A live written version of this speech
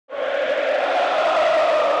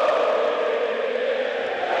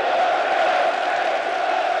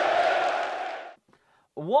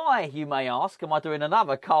Why, you may ask, am I doing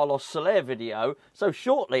another Carlos Soler video so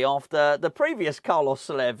shortly after the previous Carlos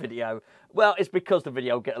Soler video? Well, it's because the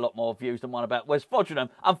video will get a lot more views than one about Wes Foderingham.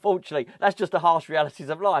 Unfortunately, that's just the harsh realities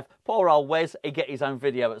of life. Poor old Wes, he'll get his own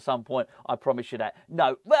video at some point, I promise you that.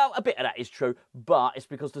 No, well, a bit of that is true, but it's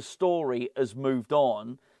because the story has moved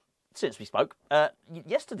on since we spoke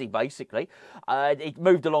yesterday, basically. It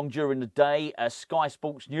moved along during the day. Sky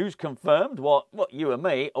Sports News confirmed what you and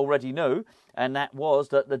me already knew, and that was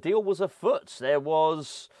that the deal was afoot. There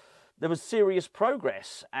was serious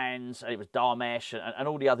progress, and it was Darmesh and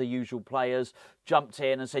all the other usual players jumped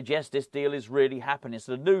in and said, yes, this deal is really happening.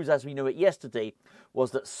 So the news, as we knew it yesterday,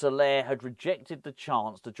 was that Soler had rejected the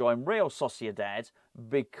chance to join Real Sociedad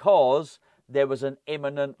because there was an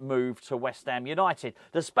imminent move to West Ham United.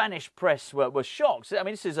 The Spanish press were shocked. I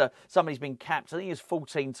mean, this is somebody who's been capped, I think it's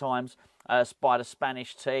 14 times by the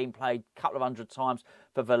Spanish team, played a couple of hundred times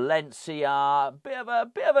for Valencia. Bit of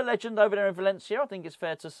a legend over there in Valencia, I think it's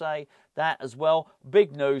fair to say that as well.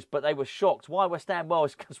 Big news, but they were shocked. Why West Ham? Well,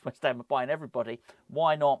 it's because West Ham are buying everybody.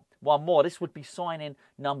 Why not one more? This would be signing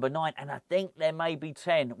number 9, and I think there may be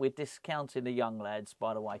 10. We're discounting the young lads,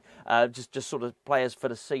 by the way. Just sort of players for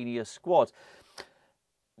the senior squad.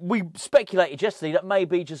 We speculated yesterday that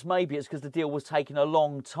maybe, just maybe, it's because the deal was taking a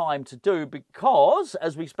long time to do because,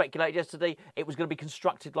 as we speculated yesterday, it was going to be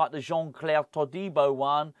constructed like the Jean-Clair Todibo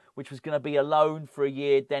one, which was going to be a loan for a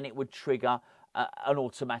year, then it would trigger an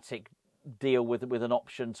automatic deal with an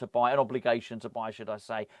option to buy, an obligation to buy, should I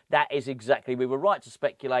say. That is exactly, we were right to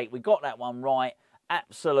speculate. We got that one right.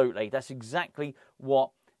 Absolutely. That's exactly what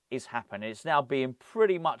is happening. It's now being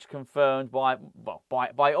pretty much confirmed by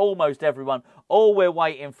almost everyone. All we're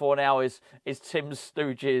waiting for now is Tim's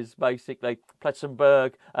stooges, basically.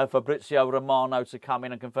 Plettenberg, Fabrizio Romano to come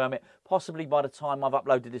in and confirm it. Possibly by the time I've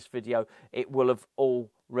uploaded this video, it will have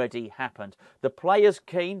already happened. The players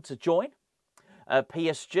keen to join.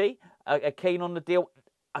 PSG are keen on the deal.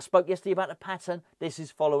 I spoke yesterday about the pattern. This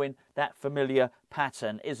is following that familiar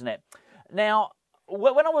pattern, isn't it? Now,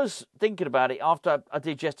 when I was thinking about it after I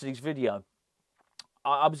did yesterday's video,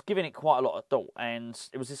 I was giving it quite a lot of thought, and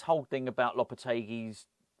it was this whole thing about Lopetegui's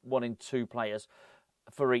wanting 2 players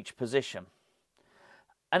for each position.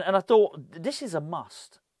 And I thought, this is a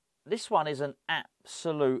must. This one is an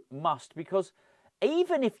absolute must, because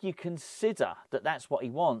even if you consider that that's what he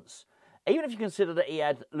wants, even if you consider that he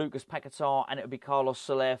had Lucas Paquetá and it would be Carlos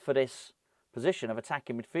Soler for this position of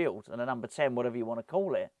attacking midfield and a number 10, whatever you want to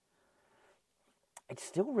call it, it's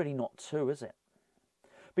still really not 2, is it?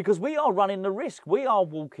 Because we are running the risk. We are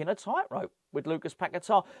walking a tightrope with Lucas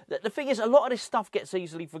Paquetá. The thing is, a lot of this stuff gets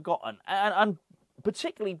easily forgotten. And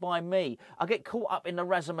particularly by me, I get caught up in the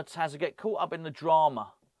razzmatazz. I get caught up in the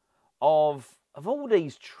drama of all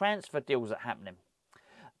these transfer deals that are happening.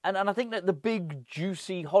 And I think that the big,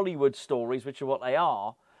 juicy Hollywood stories, which are what they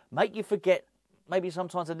are, make you forget maybe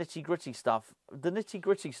sometimes the nitty-gritty stuff. The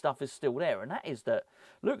nitty-gritty stuff is still there, and that is that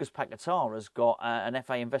Lucas Paquetá has got an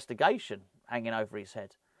FA investigation hanging over his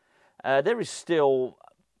head. There is still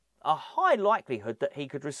a high likelihood that he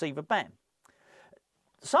could receive a ban.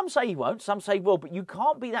 Some say he won't, some say he will, but you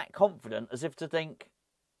can't be that confident as if to think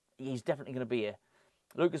he's definitely going to be here.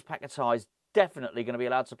 Lucas Paquetá is definitely going to be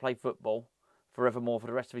allowed to play football forevermore for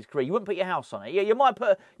the rest of his career. You wouldn't put your house on it. Yeah, you might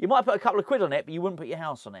put a couple of quid on it, but you wouldn't put your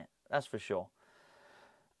house on it. That's for sure.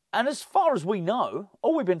 And as far as we know,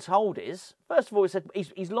 all we've been told is, first of all, it said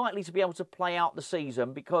he's likely to be able to play out the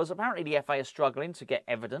season because apparently the FA are struggling to get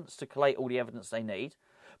evidence, to collate all the evidence they need.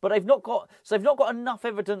 But they've not got enough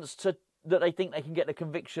evidence that they think they can get the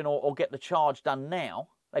conviction or get the charge done now.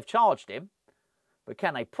 They've charged him, but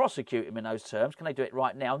can they prosecute him in those terms? Can they do it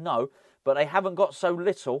right now? No, but they haven't got so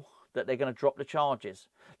little that they're going to drop the charges.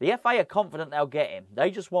 The FA are confident they'll get him. They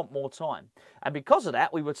just want more time. And because of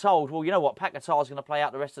that, we were told, well, you know what, Paquetá is going to play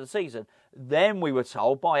out the rest of the season. Then we were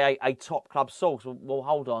told by a top club source, well,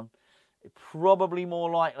 hold on, probably more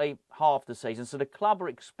likely half the season. So the club are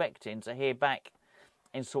expecting to hear back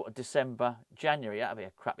in sort of December, January. That would be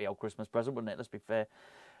a crappy old Christmas present, wouldn't it? Let's be fair.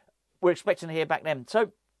 We're expecting to hear back then.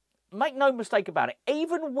 So make no mistake about it.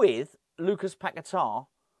 Even with Lucas Paquetá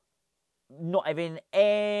not having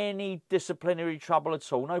any disciplinary trouble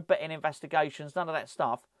at all, no betting investigations, none of that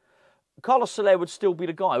stuff, Carlos Soler would still be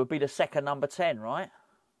the guy, would be the second number 10, right?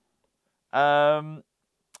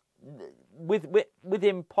 With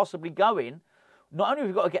him possibly going, not only have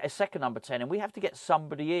we got to get a second number 10, and we have to get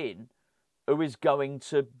somebody in who is going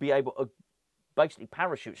to be able to basically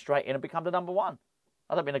parachute straight in and become the number 1.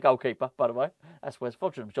 I don't mean a goalkeeper, by the way. That's Wes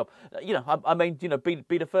Fodringham's job. I mean,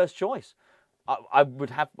 be the first choice. I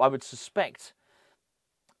would suspect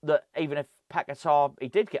that even if Paquetá, he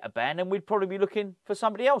did get a ban, then we'd probably be looking for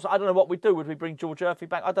somebody else. I don't know what we'd do. Would we bring George Murphy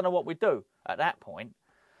back? I don't know what we'd do at that point.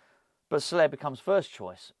 But Soler becomes first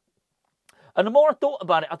choice. And the more I thought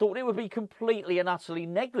about it, I thought it would be completely and utterly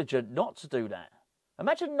negligent not to do that.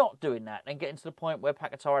 Imagine not doing that and getting to the point where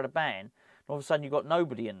Paquetá had a ban, and all of a sudden you've got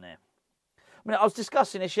nobody in there. I mean, I was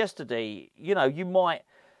discussing this yesterday. You know, you might...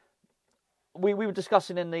 We were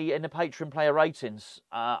discussing in the Patreon player ratings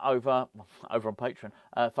over on Patreon,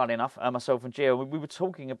 funny enough, myself and Gio, we were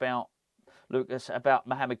talking about, Lucas, about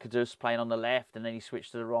Mohamed Kudus playing on the left and then he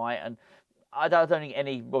switched to the right, and I don't think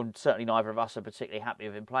certainly neither of us are particularly happy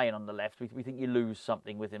with him playing on the left. We think you lose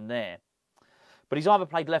something with him there. But he's either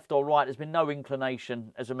played left or right. There's been no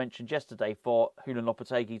inclination, as I mentioned yesterday, for Julen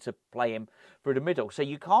Lopetegui to play him through the middle. So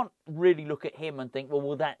you can't really look at him and think,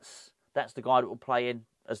 well, that's the guy that will play in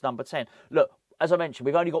as number 10. Look, as I mentioned,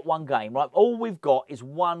 we've only got one game, right? All we've got is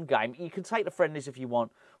one game. You can take the friendlies if you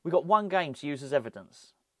want. We've got one game to use as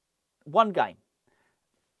evidence. One game.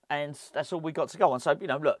 And that's all we got to go on. So, you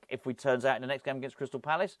know, look, if we turns out in the next game against Crystal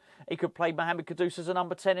Palace, he could play Mohamed Kudus as a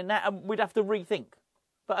number 10 in that, and we'd have to rethink.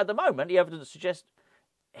 But at the moment, the evidence suggests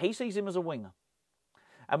he sees him as a winger.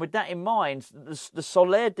 And with that in mind, the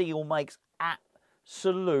Soler deal makes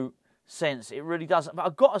absolute sense. It really does. But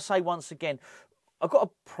I've got to say once again, I've got to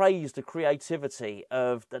praise the creativity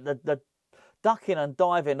of the ducking and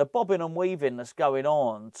diving, the bobbing and weaving that's going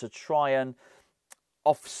on to try and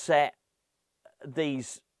offset the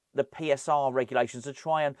PSR regulations, to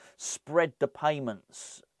try and spread the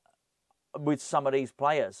payments with some of these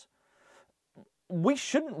players. We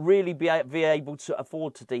shouldn't really be able to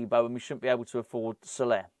afford Todibo, and we shouldn't be able to afford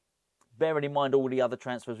Soler, bearing in mind all the other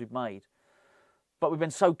transfers we've made. But we've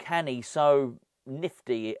been so canny, so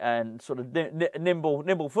nifty and sort of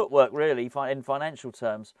nimble footwork, really, in financial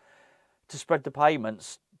terms, to spread the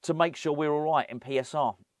payments to make sure we're all right in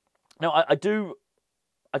PSR. Now, I do.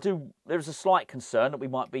 There's a slight concern that we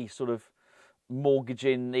might be sort of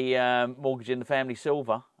mortgaging the family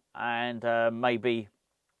silver and maybe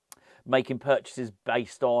making purchases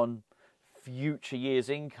based on future years'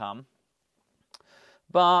 income.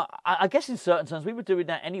 But I guess in certain terms we were doing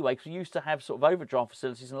that anyway, because we used to have sort of overdraft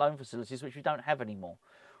facilities and loan facilities, which we don't have anymore.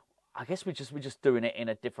 I guess we're just doing it in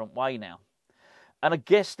a different way now. And I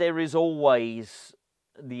guess there is always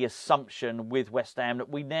the assumption with West Ham that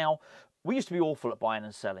we used to be awful at buying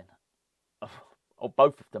and selling, or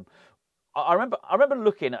both of them. I remember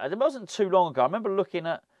looking at it. It wasn't too long ago. I remember looking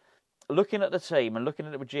at the team and looking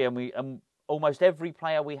at it with G, and almost every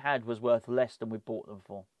player we had was worth less than we bought them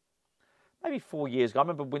for. Maybe 4 years ago, I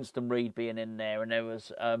remember Winston Reid being in there, and there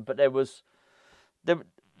was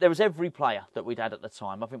every player that we'd had at the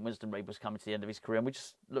time. I think Winston Reid was coming to the end of his career, and we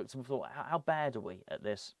just looked and thought, how bad are we at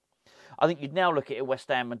this? I think you'd now look at it, West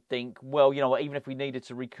Ham, and think, well, you know what, even if we needed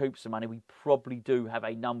to recoup some money, we probably do have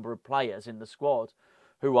a number of players in the squad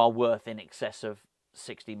who are worth in excess of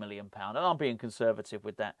 £60 million. And I'm being conservative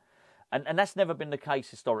with that. And that's never been the case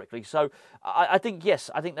historically. So I think, yes,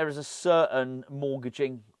 I think there is a certain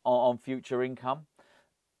mortgaging on future income.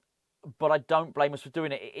 But I don't blame us for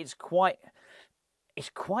doing it. It's quite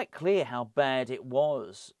clear how bad it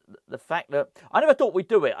was. The fact that I never thought we'd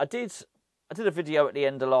do it. I did a video at the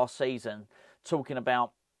end of last season talking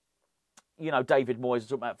about, you know, David Moyes,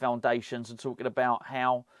 talking about foundations and talking about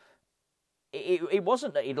how it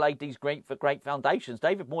wasn't that he laid these great foundations.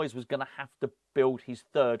 David Moyes was going to have to build his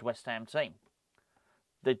third West Ham team.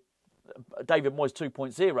 The David Moyes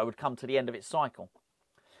 2.0 would come to the end of its cycle.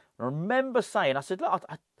 I remember saying, I said, look,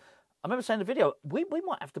 I remember saying in the video, we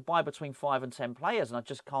might have to buy between 5 and 10 players, and I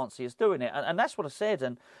just can't see us doing it. And that's what I said,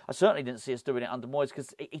 and I certainly didn't see us doing it under Moyes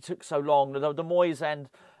because it took so long. The Moyes and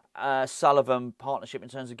Sullivan partnership in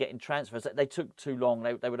terms of getting transfers, they took too long.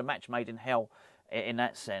 They were a match made in hell in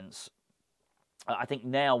that sense. I think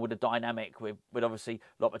now with the dynamic with obviously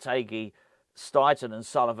Lopetegui, Steiten and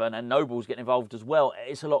Sullivan and Nobles getting involved as well,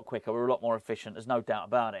 it's a lot quicker. We're a lot more efficient. There's no doubt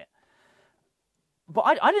about it.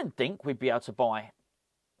 But I didn't think we'd be able to buy,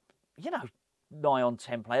 you know, 9 on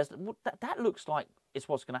 10 players. That looks like it's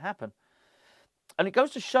what's going to happen. And it goes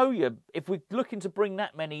to show you, if we're looking to bring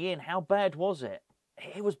that many in, how bad was it?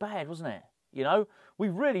 It was bad, wasn't it? You know, we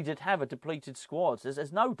really did have a depleted squad.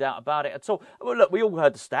 There's no doubt about it at all. Well, look, we all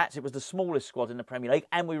heard the stats. It was the smallest squad in the Premier League,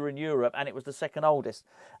 and we were in Europe, and it was the second oldest.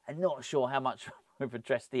 I'm not sure how much we've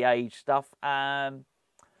addressed the age stuff,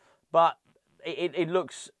 but it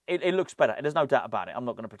looks better. There's no doubt about it. I'm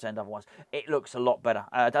not going to pretend otherwise. It looks a lot better.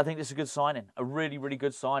 I think this is a good signing, a really, really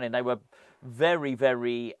good signing. They were very,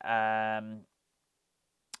 very...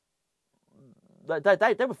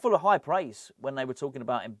 They were full of high praise when they were talking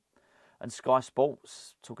about him and Sky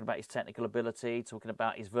Sports talking about his technical ability, talking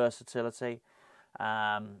about his versatility,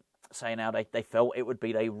 saying how they felt it would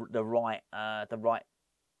be the right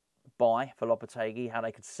buy for Lopetegui, how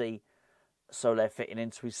they could see Soler fitting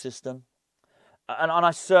into his system. And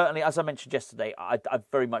I certainly, as I mentioned yesterday, I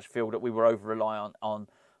very much feel that we were over-reliant on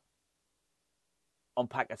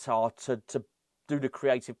Paquetá to do the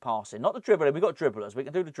creative passing. Not the dribbling, we've got dribblers, we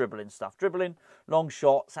can do the dribbling stuff. Dribbling, long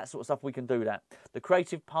shots, that sort of stuff, we can do that. The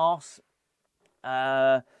creative pass,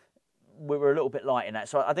 we were a little bit light in that.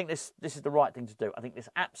 So I think this is the right thing to do. I think this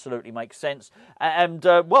absolutely makes sense. And,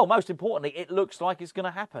 well, most importantly, it looks like it's going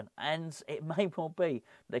to happen. And it may well be.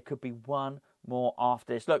 There could be one more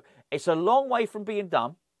after this. Look, it's a long way from being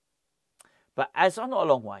done. But not a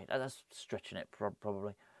long way. That's stretching it,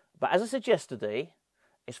 probably. But as I said yesterday,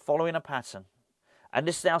 it's following a pattern. And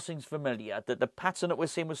this now seems familiar. That the pattern that we're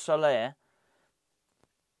seeing with Soler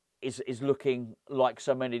is looking like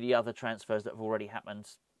so many of the other transfers that have already happened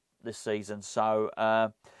this season. So,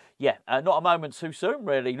 not a moment too soon,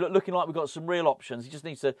 really. Looking like we've got some real options.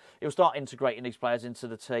 He'll start integrating these players into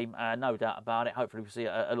the team, no doubt about it. Hopefully we'll see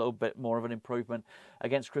a little bit more of an improvement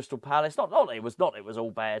against Crystal Palace. Not that it was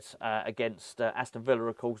all bad against Aston Villa,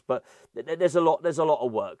 of course, but there's a lot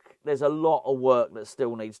of work. There's a lot of work that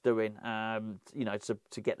still needs doing,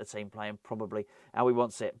 to get the team playing probably how he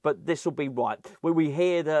wants it. But this will be right. When we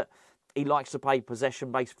hear that he likes to play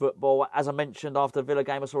possession-based football. As I mentioned after the Villa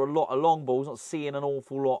game, I saw a lot of long balls, not seeing an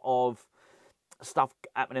awful lot of stuff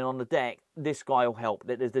happening on the deck. This guy will help.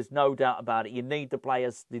 There's no doubt about it. You need the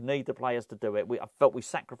players. You need the players to do it. I felt we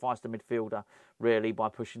sacrificed the midfielder, really, by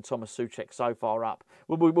pushing Thomas Souček so far up.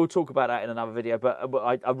 We'll talk about that in another video, but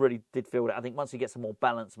I really did feel that. I think once he gets a more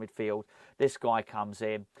balanced midfield, this guy comes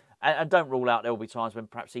in. And don't rule out there will be times when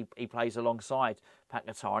perhaps he plays alongside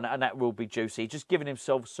Paquetá, and that will be juicy. Just giving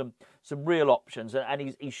himself some real options,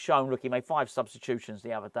 and he's shown. Look, he made 5 substitutions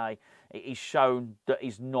the other day. He's shown that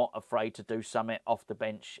he's not afraid to do something off the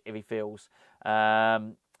bench if he feels,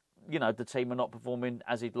 the team are not performing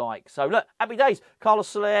as he'd like. So look, happy days. Carlos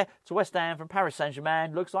Soler to West Ham from Paris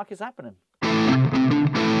Saint-Germain. Looks like it's happening.